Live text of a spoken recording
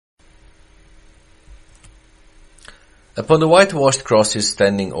Upon the whitewashed crosses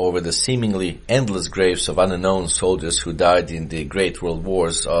standing over the seemingly endless graves of unknown soldiers who died in the great world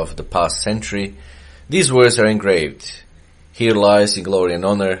wars of the past century, these words are engraved. Here lies in glory and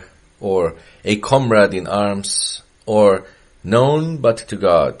honor, or a comrade in arms, or known but to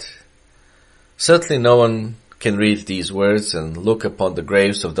God. Certainly no one can read these words and look upon the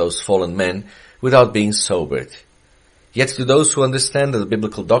graves of those fallen men without being sobered. Yet to those who understand the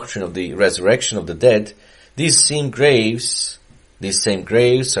biblical doctrine of the resurrection of the dead, these same graves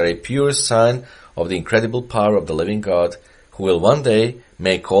are a pure sign of the incredible power of the living God, who will one day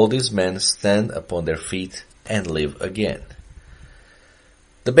make all these men stand upon their feet and live again.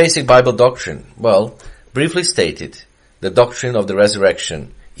 The basic Bible doctrine, briefly stated, the doctrine of the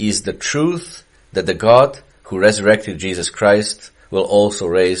resurrection is the truth that the God who resurrected Jesus Christ will also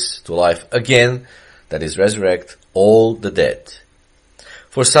raise to life again, that is, resurrect all the dead.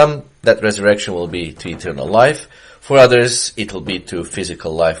 For some, that resurrection will be to eternal life. For others, it will be to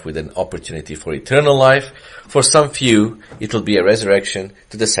physical life with an opportunity for eternal life. For some few, it will be a resurrection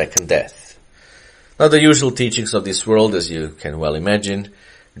to the second death. Now, the usual teachings of this world, as you can well imagine,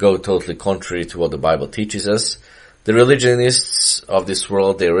 go totally contrary to what the Bible teaches us. The religionists of this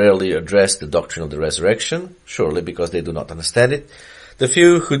world, they rarely address the doctrine of the resurrection, surely because they do not understand it. The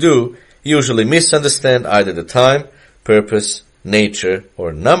few who do usually misunderstand either the time, purpose, nature,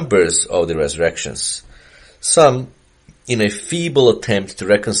 or numbers of the resurrections. Some, in a feeble attempt to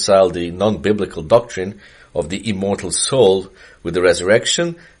reconcile the non-biblical doctrine of the immortal soul with the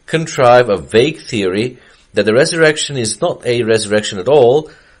resurrection, contrive a vague theory that the resurrection is not a resurrection at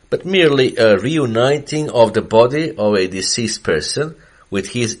all, but merely a reuniting of the body of a deceased person with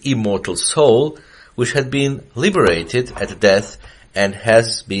his immortal soul, which had been liberated at death and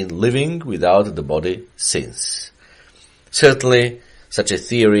has been living without the body since. Certainly, such a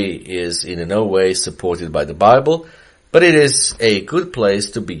theory is in no way supported by the Bible, but it is a good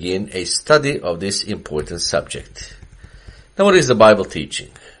place to begin a study of this important subject. Now, what is the Bible teaching?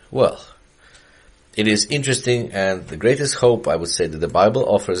 Well, it is interesting, and the greatest hope, I would say, that the Bible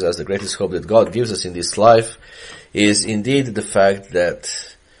offers us, the greatest hope that God gives us in this life, is indeed the fact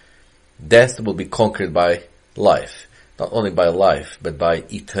that death will be conquered by life. Not only by life, but by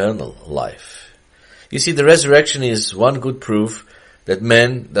eternal life. You see, the resurrection is one good proof that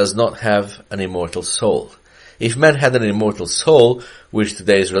man does not have an immortal soul. If man had an immortal soul, which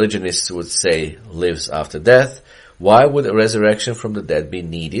today's religionists would say lives after death, why would a resurrection from the dead be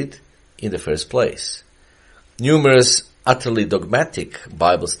needed in the first place? Numerous utterly dogmatic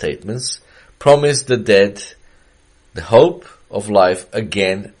Bible statements promise the dead the hope of life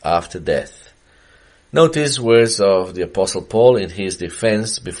again after death. Notice words of the Apostle Paul in his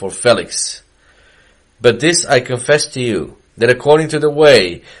defense before Felix. But this I confess to you, that according to the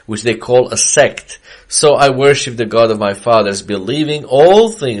way which they call a sect, so I worship the God of my fathers, believing all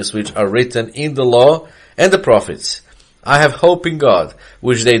things which are written in the law and the prophets. I have hope in God,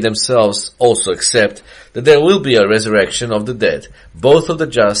 which they themselves also accept, that there will be a resurrection of the dead, both of the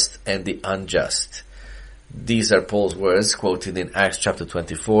just and the unjust. These are Paul's words quoted in Acts chapter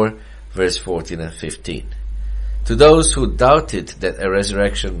 24, verse 14 and 15. To those who doubted that a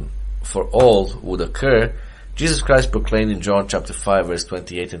resurrection for all would occur, Jesus Christ proclaimed in John chapter 5, verse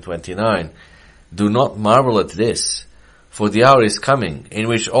 28 and 29, "Do not marvel at this, for the hour is coming, in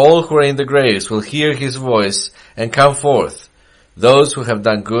which all who are in the graves will hear his voice and come forth, those who have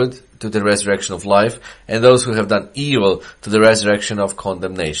done good to the resurrection of life, and those who have done evil to the resurrection of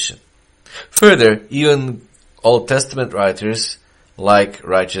condemnation." Further, even Old Testament writers, like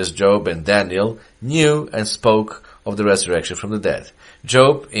righteous Job and Daniel, knew and spoke of the resurrection from the dead.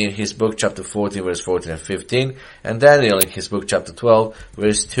 Job in his book chapter 14, verse 14 and 15, and Daniel in his book chapter 12,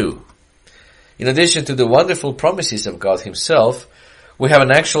 verse 2. In addition to the wonderful promises of God himself, we have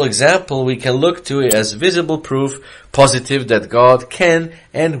an actual example we can look to as visible proof positive that God can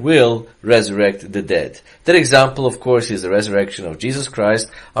and will resurrect the dead. That example, of course, is the resurrection of Jesus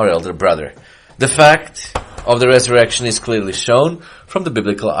Christ, our elder brother. The fact of the resurrection is clearly shown from the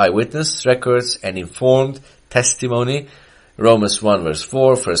biblical eyewitness records and informed testimony, Romans 1 verse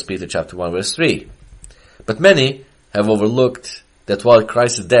 4, 1 Peter chapter 1 verse 3. But many have overlooked that while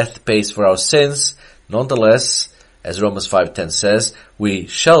Christ's death pays for our sins, nonetheless, as Romans 5:10 says, we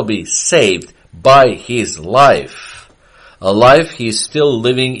shall be saved by his life. A life he is still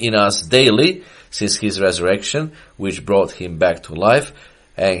living in us daily since his resurrection, which brought him back to life,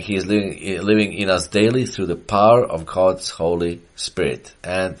 and he is living in us daily through the power of God's Holy Spirit,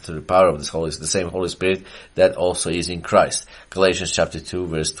 and through the power of the same Holy Spirit that also is in Christ. Galatians chapter 2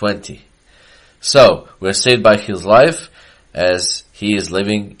 verse 20. So, we are saved by his life as he is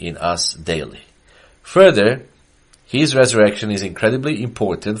living in us daily. Further, His resurrection is incredibly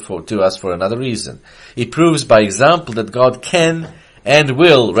important to us for another reason. It proves by example that God can and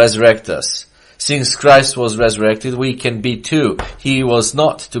will resurrect us. Since Christ was resurrected, we can be too. He was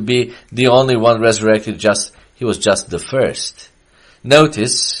not to be the only one resurrected, he was just the first.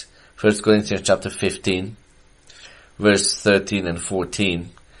 Notice 1 Corinthians chapter 15, verse 13 and 14.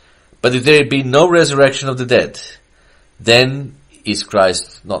 But if there be no resurrection of the dead, then is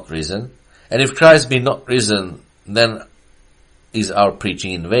Christ not risen? And if Christ be not risen, then is our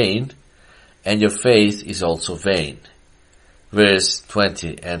preaching in vain, and your faith is also vain. Verse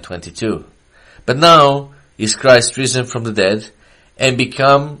 20 and 22. But now is Christ risen from the dead, and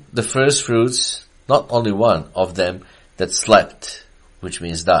become the first fruits, not only one of them that slept, which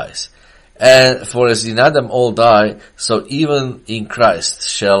means dies. And for as in Adam all die, so even in Christ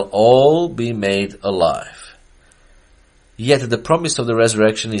shall all be made alive. Yet the promise of the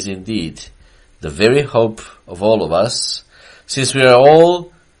resurrection is indeed the very hope of all of us, since we are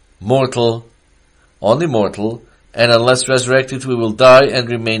all mortal, only mortal, and unless resurrected we will die and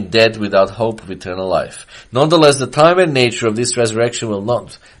remain dead without hope of eternal life. Nonetheless, the time and nature of this resurrection will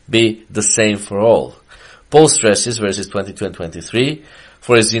not be the same for all. Paul stresses, verses 22 and 23,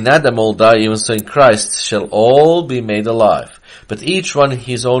 for as in Adam all die, even so in Christ shall all be made alive, but each one in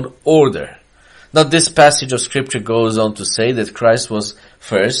his own order. Now this passage of scripture goes on to say that Christ was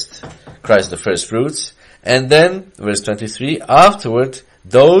first, Christ the first fruits, and then, verse 23, afterward,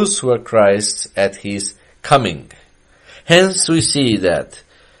 those who are Christ's at his coming. Hence we see that,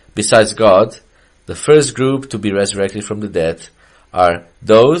 besides God, the first group to be resurrected from the dead are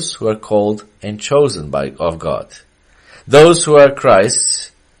those who are called and chosen of God. Those who are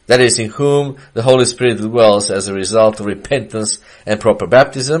Christ's, that is, in whom the Holy Spirit dwells as a result of repentance and proper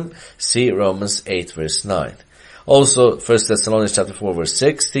baptism, see Romans 8 verse 9. Also, 1 Thessalonians chapter 4 verse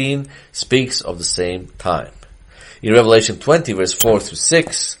 16 speaks of the same time. In Revelation 20 verse 4 through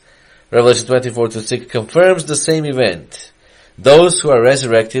 6, Revelation 24 to 6 confirms the same event. Those who are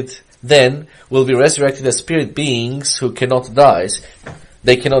resurrected then will be resurrected as spirit beings who cannot die.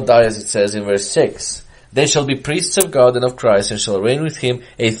 They cannot die, as it says in verse 6. They shall be priests of God and of Christ and shall reign with him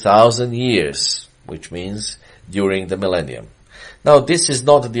 1,000 years, which means during the millennium. Now this is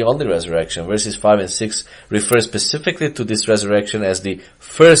not the only resurrection. Verses 5 and 6 refer specifically to this resurrection as the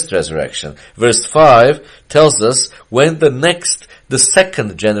first resurrection. Verse 5 tells us when the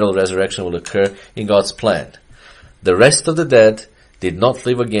second general resurrection will occur in God's plan. The rest of the dead did not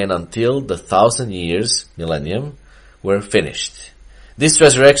live again until the 1,000 years, millennium, were finished. This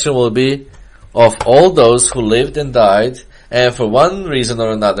resurrection will be of all those who lived and died and for one reason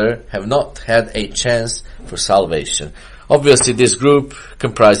or another have not had a chance for salvation. Obviously this group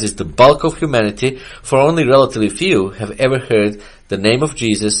comprises the bulk of humanity, for only relatively few have ever heard the name of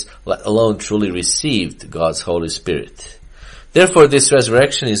Jesus, let alone truly received God's Holy Spirit. Therefore this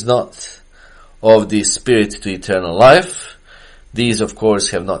resurrection is not of the Spirit to eternal life. These of course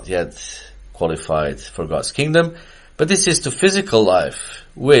have not yet qualified for God's kingdom, but this is to physical life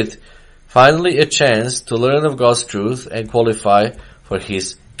with finally a chance to learn of God's truth and qualify for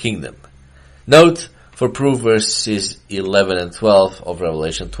his kingdom. Note for proof verses 11 and 12 of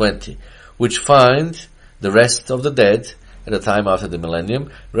Revelation 20, which find the rest of the dead at the time after the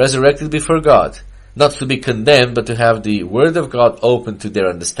millennium resurrected before God, not to be condemned, but to have the word of God open to their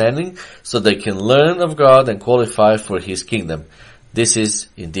understanding so they can learn of God and qualify for his kingdom. This is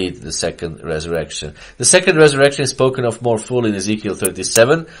indeed the second resurrection. The second resurrection is spoken of more fully in Ezekiel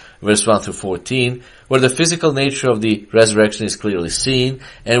 37, verse 1 through 14, where the physical nature of the resurrection is clearly seen,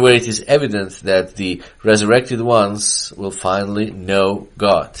 and where it is evident that the resurrected ones will finally know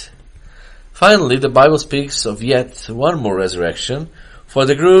God. Finally, the Bible speaks of yet one more resurrection, for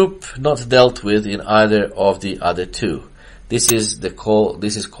the group not dealt with in either of the other two. This is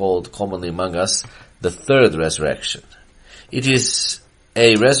called commonly among us the third resurrection. It is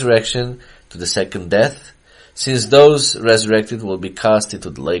a resurrection to the second death, since those resurrected will be cast into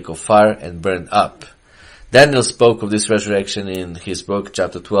the lake of fire and burned up. Daniel spoke of this resurrection in his book,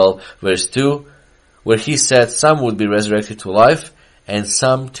 chapter 12, verse 2, where he said some would be resurrected to life, and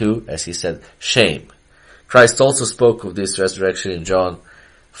some to, as he said, shame. Christ also spoke of this resurrection in John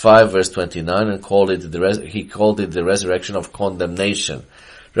 5, verse 29, and called it the resurrection of condemnation.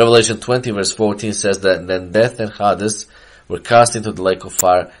 Revelation 20, verse 14 says that then death and Hades were cast into the lake of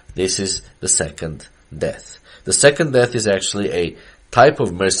fire. This is the second death. The second death is actually a type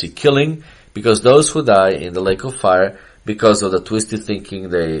of mercy killing, because those who die in the lake of fire, because of the twisted thinking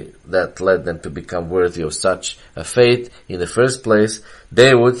that led them to become worthy of such a fate in the first place,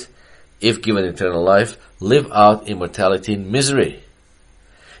 they would, if given eternal life, live out immortality in misery.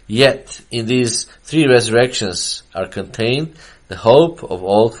 Yet in these three resurrections are contained the hope of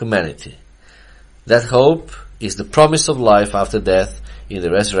all humanity. That hope is the promise of life after death in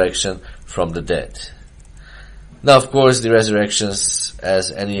the resurrection from the dead. Now, of course, the resurrections,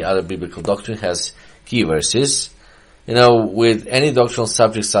 as any other biblical doctrine, has key verses. With any doctrinal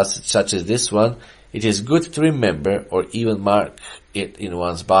subject such as this one, it is good to remember or even mark it in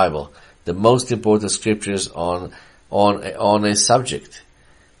one's Bible, the most important scriptures on a subject.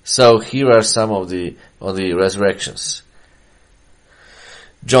 So here are some of the resurrections.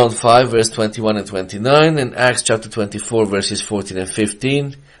 John 5 verse 21 and 29 and Acts chapter 24 verses 14 and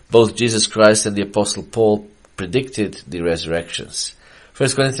 15. Both Jesus Christ and the Apostle Paul predicted the resurrections.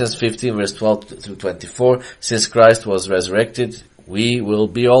 1 Corinthians 15 verse 12 through 24. Since Christ was resurrected, we will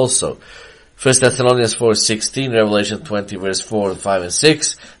be also. 1 Thessalonians 4:16, Revelation 20 verse 4, 5 and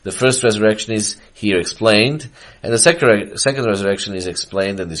 6. The first resurrection is here explained, and the second resurrection is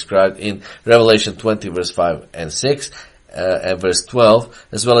explained and described in Revelation 20 verse 5 and 6, and verse 12,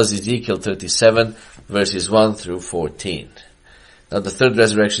 as well as Ezekiel 37 verses 1 through 14. Now the third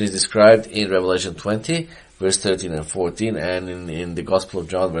resurrection is described in Revelation 20 verse 13 and 14, and in the Gospel of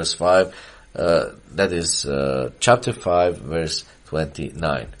John verse 5, that is chapter 5 verse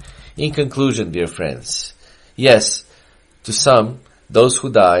 29. In conclusion, dear friends, yes, to some, those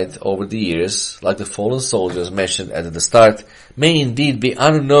who died over the years, like the fallen soldiers mentioned at the start, may indeed be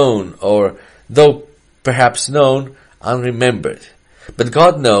unknown or, though perhaps known, unremembered. But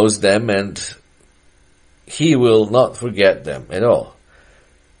God knows them and He will not forget them at all.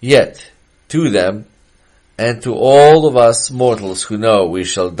 Yet, to them, and to all of us mortals who know we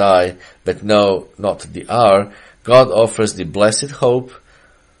shall die, but know not the hour, God offers the blessed hope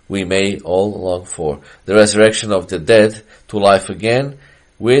we may all long for, the resurrection of the dead to life again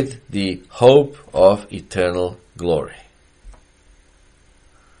with the hope of eternal glory.